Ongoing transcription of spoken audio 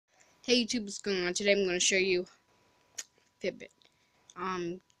Hey YouTube, what's going on? Today I'm going to show you Fitbit.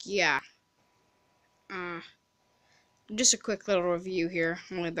 Yeah. Uh, just a quick little review here.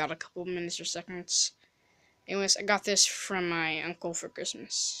 Only about a couple minutes or seconds. Anyways, I got this from my uncle for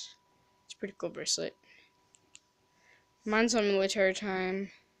Christmas. It's a pretty cool bracelet. Mine's on military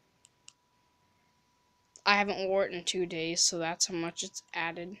time. I haven't worn it in 2 days, so that's how much it's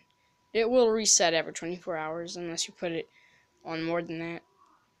added. It will reset every 24 hours unless you put it on more than that.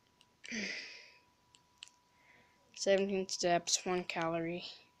 17 steps, 1 calorie,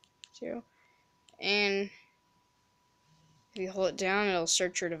 0. And if you hold it down, it'll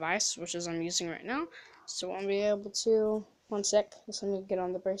search your device, which is I'm using right now. So I'll be able to, one sec, just let me get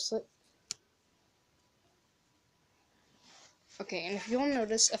on the bracelet. Okay, and if you'll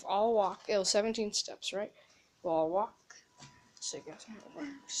notice, if I'll walk, it was 17 steps, right? Well, I'll walk, so you guys know how it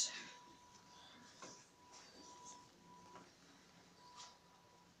works.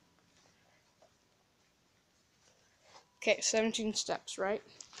 Okay, 17 steps, right?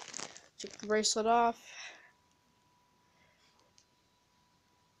 Take the bracelet off.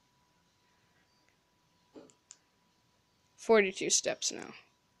 "42 steps now.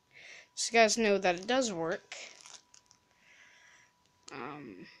 So you guys know that it does work.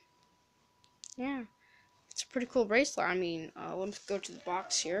 Yeah, it's a pretty cool bracelet. I mean, let's go to the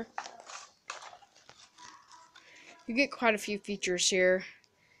box here. You get quite a few features here.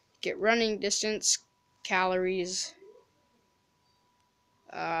 You get running distance, calories,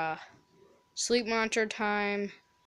 sleep monitor time,